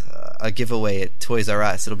a giveaway at Toys R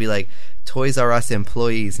Us, it'll be like Toys R Us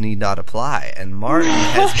employees need not apply. And Martin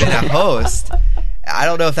has been a host. I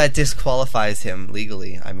don't know if that disqualifies him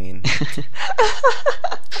legally. I mean,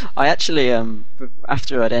 I actually,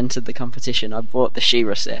 after I'd entered the competition, I bought the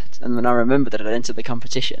She-Ra set, and then I remembered that I'd entered the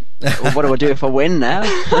competition. Well, what do I do if I win now?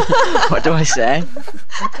 What do I say?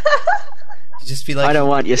 just be like, I don't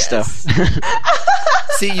want your Yes. stuff.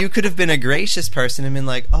 See, you could have been a gracious person and been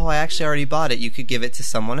like, "Oh, I actually already bought it. You could give it to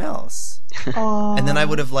someone else." Aww. And then I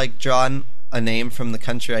would have drawn a name from the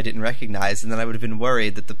country I didn't recognize, and then I would have been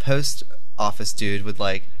worried that the post office dude would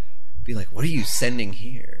like be like, "What are you sending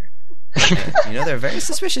here?" And, they're very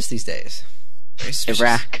suspicious these days. Very suspicious.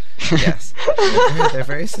 Iraq. Yes, they're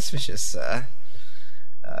very suspicious.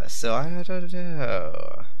 So I don't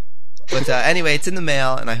know. But anyway, it's in the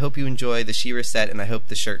mail, and I hope you enjoy the She-Ra set, and I hope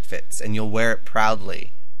the shirt fits, and you'll wear it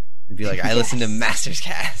proudly and be like, "I listened to Masters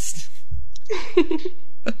Cast."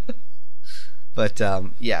 But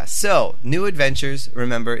yeah, so New Adventures,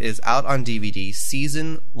 remember, is out on DVD,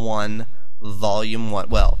 Season 1, Volume 1.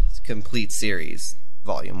 Well, complete series,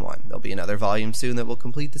 Volume 1. There'll be another volume soon that will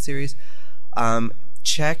complete the series.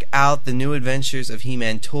 Check out the New Adventures of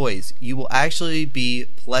He-Man toys. You will actually be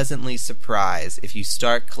pleasantly surprised if you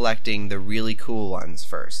start collecting the really cool ones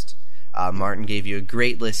first. Martin gave you a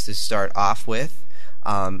great list to start off with.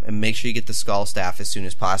 And make sure you get the Skull Staff as soon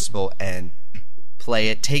as possible and play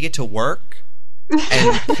it. Take it to work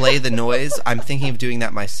and play the noise. I'm thinking of doing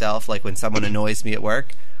that myself, like when someone annoys me at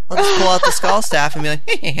work. I'll just pull out the Skull Staff and be like,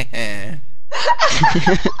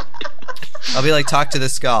 I'll be like, "Talk to the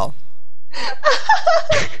skull."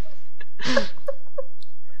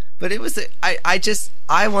 But it was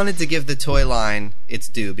I wanted to give the toy line its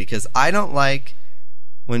due, because I don't like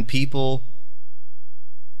when people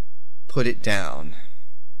put it down.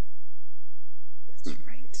 That's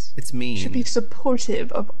right. It's mean. Should be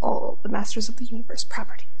supportive of all the Masters of the Universe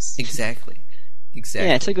properties. Exactly.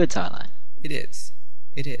 Yeah, it's a good tie line. It is.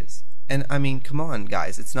 And I mean, come on,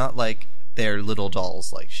 guys. It's not like they're little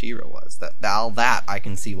dolls like She-Ra was. That I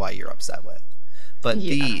can see why you're upset with. But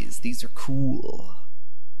these are cool.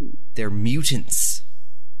 They're mutants.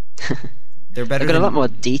 They're better. They've got a lot more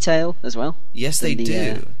detail as well. Yes, they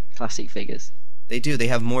do. Classic figures. They do. They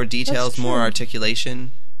have more details, more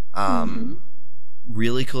articulation.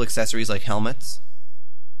 Really cool accessories like helmets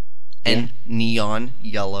and neon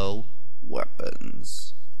yellow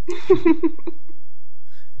weapons.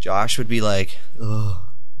 Josh would be like, "Ugh,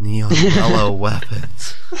 neon yellow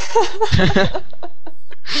weapons."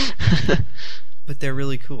 But they're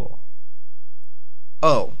really cool.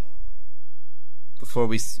 Oh, before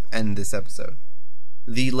we end this episode,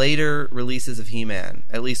 the later releases of He-Man,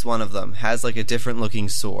 at least one of them, has like a different looking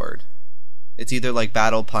sword. It's either like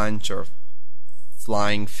Battle Punch or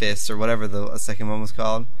Flying Fists or whatever the second one was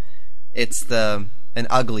called. It's an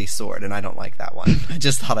ugly sword, and I don't like that one. I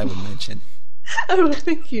just thought I would mention. Oh,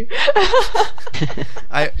 thank you.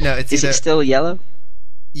 Is it still yellow?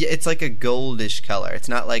 Yeah, it's like a goldish color. It's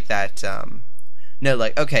not like that.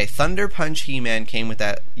 Okay, Thunder Punch He-Man came with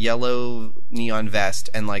that yellow neon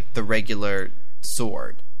vest and like the regular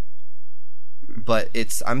sword. But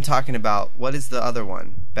I'm talking about, what is the other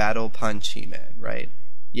one? Battle Punch He-Man, right?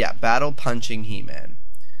 Yeah, Battle Punching He-Man.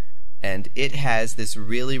 And it has this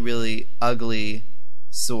really, really ugly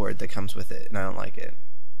sword that comes with it, and I don't like it.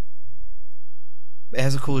 It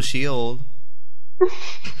has a cool shield.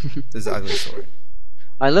 This ugly sword.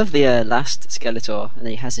 I love the last Skeletor, and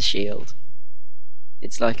he has a shield.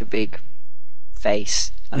 It's like a big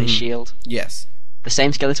face on his shield. Yes. The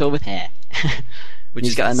same Skeletor with hair.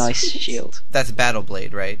 He's got a nice shield. That's Battle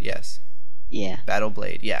Blade, right? Yes. Yeah. Battle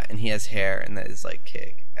Blade, yeah. And he has hair, and that is like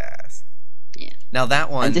kick ass. Yeah. Now that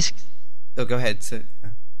one... Oh, go ahead.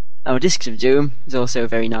 Discs of Doom is also a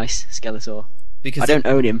very nice Skeletor. Because I don't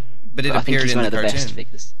own him, but it I think appeared he's in one the of the cartoon. best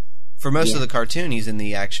figures. For most of the cartoon, he's in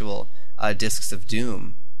the actual Discs of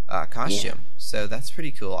Doom costume. Yeah. So that's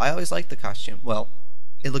pretty cool. I always liked the costume. Well,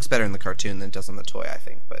 it looks better in the cartoon than it does on the toy, I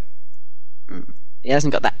think. But he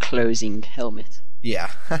hasn't got that closing helmet.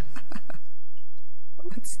 Yeah.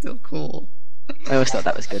 That's still cool. I always thought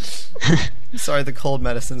that was good. Sorry, the cold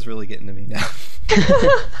medicine's really getting to me now.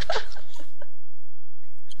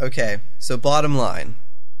 Okay, so bottom line.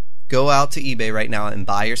 Go out to eBay right now and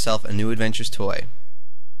buy yourself a New Adventures toy.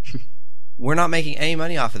 We're not making any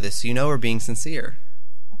money off of this, so you know we're being sincere.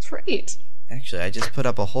 That's right. Actually, I just put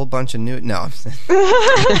up a whole bunch of new... No.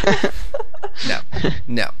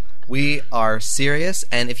 No. We are serious,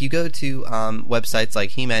 and if you go to websites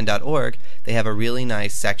like He-Man.org, they have a really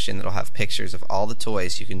nice section that'll have pictures of all the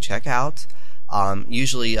toys you can check out.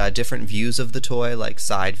 Usually different views of the toy, like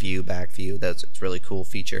side view, back view. It's a really cool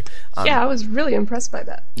feature. Yeah, I was really impressed by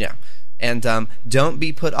that. Yeah. And don't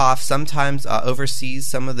be put off. Sometimes overseas,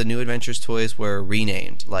 some of the New Adventures toys were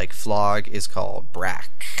renamed. Like Flog is called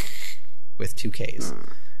Brack with 2 Ks.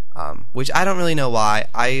 Which I don't really know why.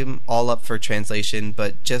 I'm all up for translation,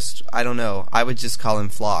 but I don't know. I would just call him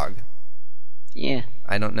Flog. Yeah.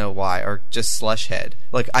 I don't know why. Or just Slush Head.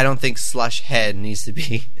 Like, I don't think Slush Head needs to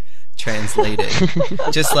be translated.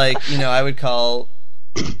 Just like, I would call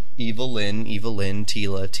Evelyn,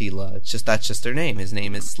 Tila. That's just their name. His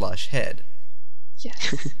name is Slush Head.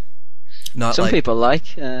 Yes. Not Some like, people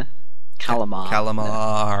like Calamar.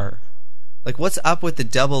 Calamar. Like, what's up with the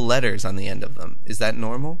double letters on the end of them? Is that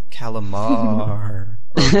normal? Calamar.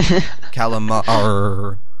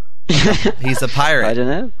 Calamar. He's a pirate. I don't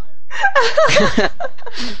know.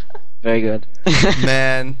 Very good.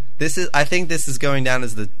 Man, I think this is going down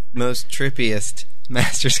as the most trippiest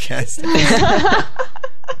Masters cast.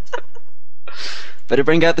 Better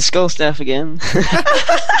bring out the skull staff again.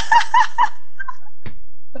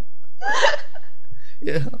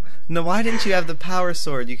 Yeah. No, why didn't you have the power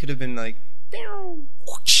sword? You could have been like,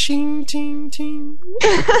 ting, ting, ting.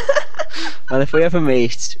 Well, if we ever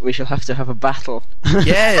meet, we shall have to have a battle.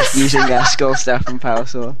 Yes. Using our skull staff and power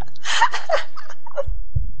sword.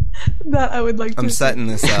 That I would like to I'm see. setting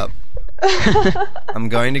this up. I'm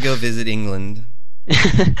going to go visit England.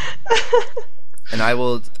 And I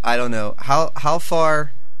don't know, how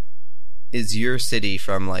far is your city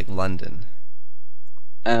from, like, London?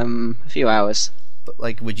 A few hours. But,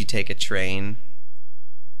 like, would you take a train?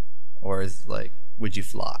 Or would you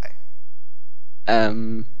fly? Like,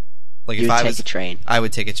 You if would I take was a train. I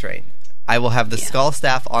would take a train. I will have the skull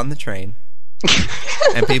staff on the train,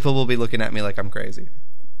 and people will be looking at me like I'm crazy.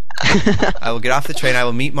 I will get off the train. I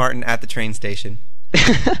will meet Martin at the train station.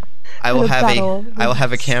 I will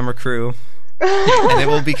have a camera crew, and it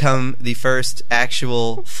will become the first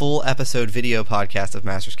actual full episode video podcast of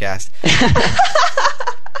Masters Cast.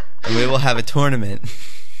 And we will have a tournament.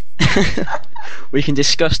 We can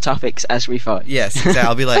discuss topics as we fight. Yes, exactly.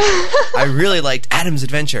 I'll be like, I really liked Adam's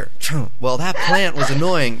adventure. Well, that plant was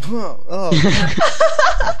annoying. Oh.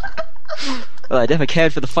 Well, I never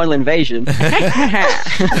cared for the final invasion.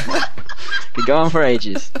 Could go on for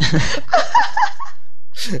ages.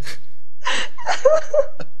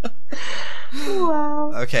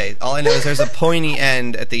 Wow. Okay, all I know is there's a pointy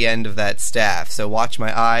end at the end of that staff, so watch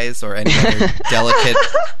my eyes or any other delicate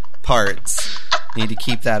parts. Need to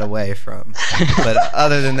keep that away from. But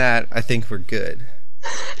other than that, I think we're good.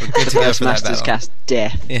 We're good to go for that Masters battle. cast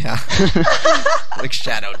death. Yeah. Like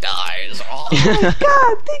Shadow dies. Oh.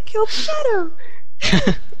 God, they killed Shadow.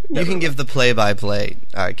 You can give the play-by-play,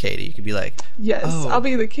 Katie. You could be like, Yes, Oh. I'll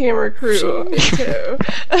be the camera crew too.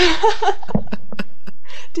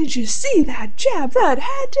 Did you see that jab? That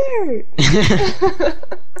had dirt.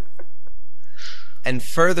 and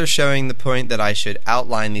further showing the point that I should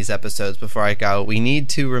outline these episodes before I go, we need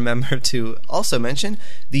to remember to also mention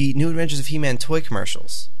the New Adventures of He-Man toy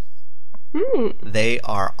commercials. They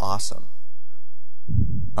are awesome.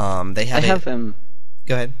 They have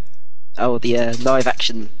Go ahead. the live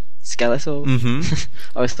action Skeletor. Mm-hmm.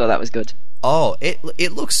 I always thought that was good. Oh,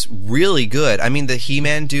 it looks really good. I mean, the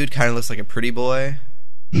He-Man dude kind of looks like a pretty boy.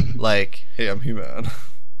 Like, hey, I'm He-Man.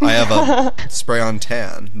 I have a spray-on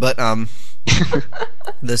tan. But,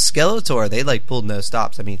 the Skeletor, they, like, pulled no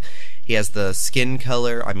stops. I mean, he has the skin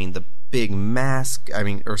color, I mean, the big mask,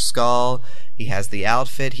 or skull. He has the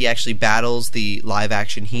outfit. He actually battles the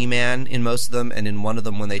live-action He-Man in most of them, and in one of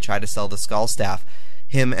them, when they try to sell the skull staff,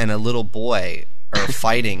 him and a little boy are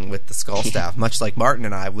fighting with the skull staff, much like Martin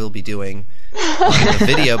and I will be doing on the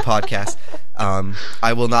video podcast.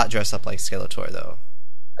 I will not dress up like Skeletor, though.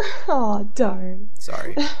 Oh, darn.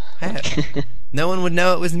 Sorry. No one would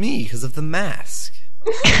know it was me because of the mask.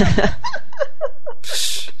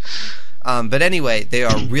 But anyway, they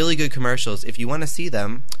are really good commercials. If you want to see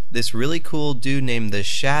them, this really cool dude named The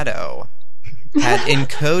Shadow had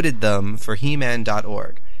encoded them for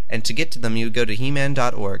He-Man.org. And to get to them, you would go to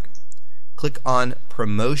He-Man.org, click on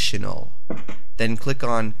Promotional, then click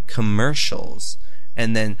on Commercials,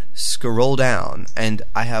 and then scroll down. And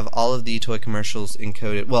I have all of the toy commercials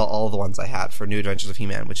encoded, well, all of the ones I had for New Adventures of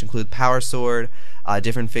He-Man, which include Power Sword,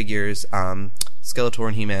 different figures, Skeletor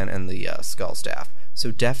and He-Man, and the Skull Staff.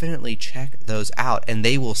 So definitely check those out, and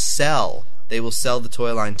they will sell. They will sell the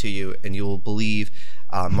toy line to you, and you will believe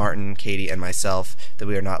Martin, Katie, and myself that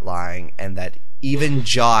we are not lying, and that even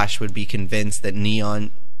Josh would be convinced that neon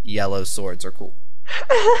yellow swords are cool.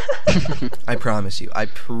 I promise you. I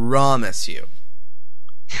promise you.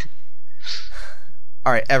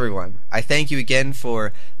 All right, everyone. I thank you again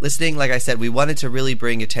for listening. Like I said, we wanted to really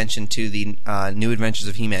bring attention to the New Adventures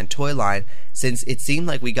of He-Man toy line, since it seemed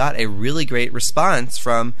like we got a really great response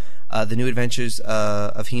from the New Adventures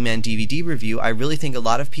of He-Man DVD review. I really think a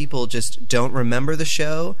lot of people just don't remember the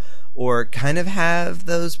show or kind of have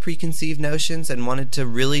those preconceived notions and wanted to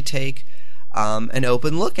really take an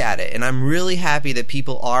open look at it. And I'm really happy that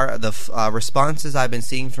people are. The responses I've been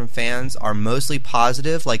seeing from fans are mostly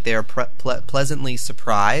positive, like they are pleasantly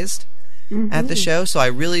surprised at the show. So I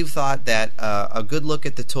really thought that a good look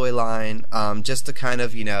at the toy line, just to kind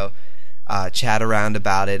of, chat around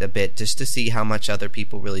about it a bit, just to see how much other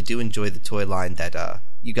people really do enjoy the toy line, that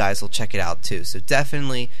you guys will check it out too. So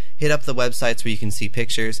definitely hit up the websites where you can see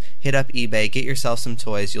pictures, hit up eBay, get yourself some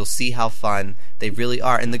toys. You'll see how fun they really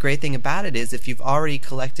are. And the great thing about it is if you've already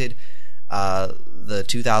collected the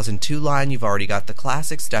 2002 line, you've already got the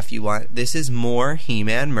classic stuff you want, this is more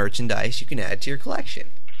He-Man merchandise you can add to your collection.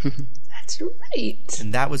 That's right.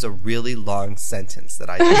 And that was a really long sentence that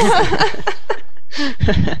I just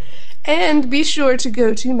said. And be sure to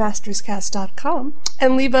go to masterscast.com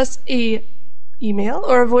and leave us a email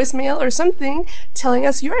or a voicemail or something telling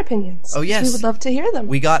us your opinions. Oh, yes. We would love to hear them.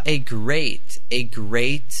 We got a great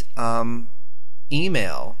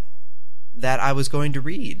email that I was going to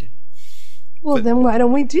read. Well, then why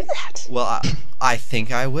don't we do that? Well, I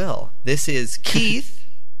think I will. This is Keith,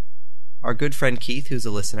 our good friend Keith, who's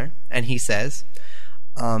a listener, and he says,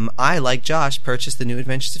 I, like Josh, purchased the New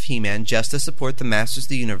Adventures of He-Man just to support the Masters of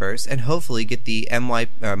the Universe and hopefully get the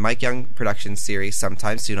Mike Young Productions series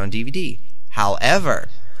sometime soon on DVD. However,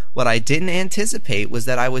 what I didn't anticipate was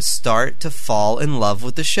that I would start to fall in love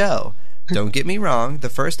with the show. Don't get me wrong, the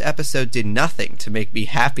first episode did nothing to make me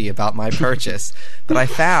happy about my purchase, but I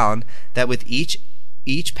found that with each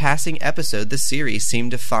passing episode, the series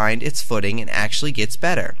seemed to find its footing and actually gets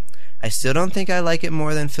better. I still don't think I like it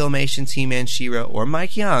more than Filmation's He-Man, She-Ra, or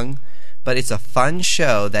Mike Young, but it's a fun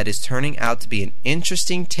show that is turning out to be an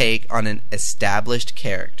interesting take on an established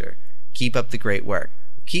character. Keep up the great work.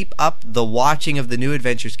 Keep up the watching of the New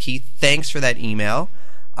Adventures, Keith. Thanks for that email.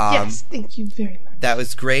 Yes, thank you very much. That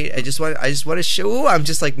was great. I just want to show. I'm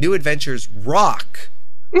just like, New Adventures rock.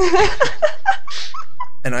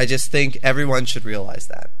 And I just think everyone should realize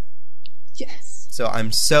that. Yes. So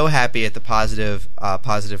I'm so happy at the positive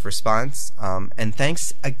response. And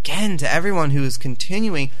thanks again to everyone who is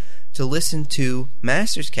continuing to listen to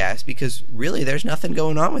Masters Cast, because really there's nothing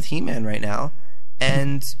going on with He-Man right now.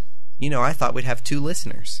 And, I thought we'd have 2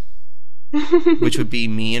 listeners, which would be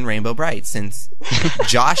me and Rainbow Bright, since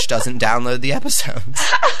Josh doesn't download the episodes.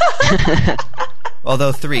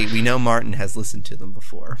 Although 3, we know Martin has listened to them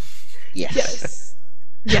before. Yes.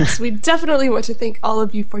 Yes, we definitely want to thank all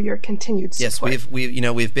of you for your continued support. Yes,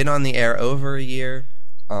 we've been on the air over a year.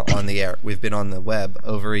 We've been on the web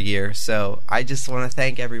over a year. So I just want to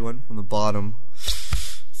thank everyone from the bottom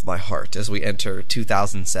of my heart as we enter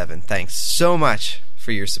 2007. Thanks so much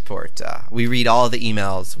for your support. We read all the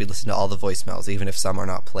emails. We listen to all the voicemails, even if some are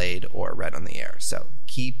not played or read on the air. So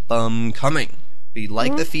keep them coming. We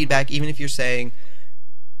like the feedback, even if you're saying,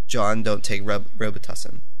 John, don't take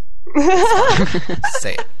Robitussin.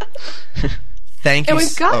 Say it. Thank you. And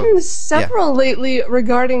we've gotten several lately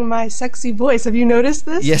regarding my sexy voice. Have you noticed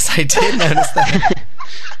this? Yes, I did notice that.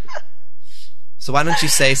 So why don't you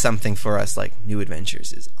say something for us, like New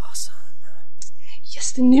Adventures is awesome?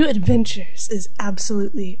 Yes, the New Adventures is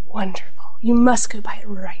absolutely wonderful. You must go buy it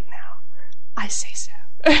right now. I say so.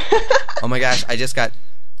 Oh my gosh, I just got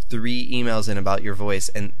 3 emails in about your voice,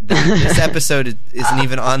 and this episode isn't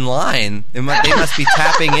even online. They must be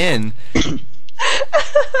tapping in.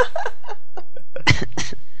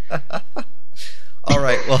 All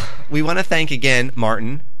right, well, we want to thank again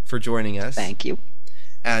Martin for joining us. Thank you.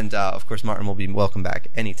 And of course, Martin will be welcome back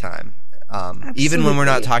anytime, even when we're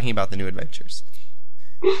not talking about the New Adventures.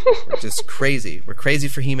 We're just crazy. We're crazy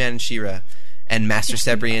for He-Man and She-Ra and Master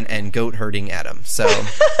Sebrian and goat herding Adam. So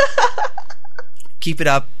keep it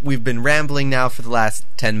up. We've been rambling now for the last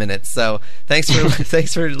 10 minutes. So thanks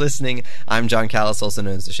for listening. I'm John Callis, also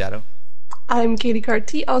known as The Shadow. I'm Katie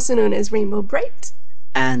Carty, also known as Rainbow Bright.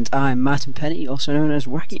 And I'm Martin Penny, also known as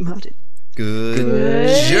Wacky Martin.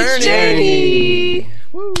 Good journey.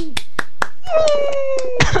 Woo.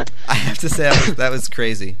 I have to say that was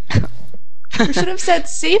crazy. We should have said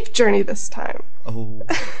safe journey this time.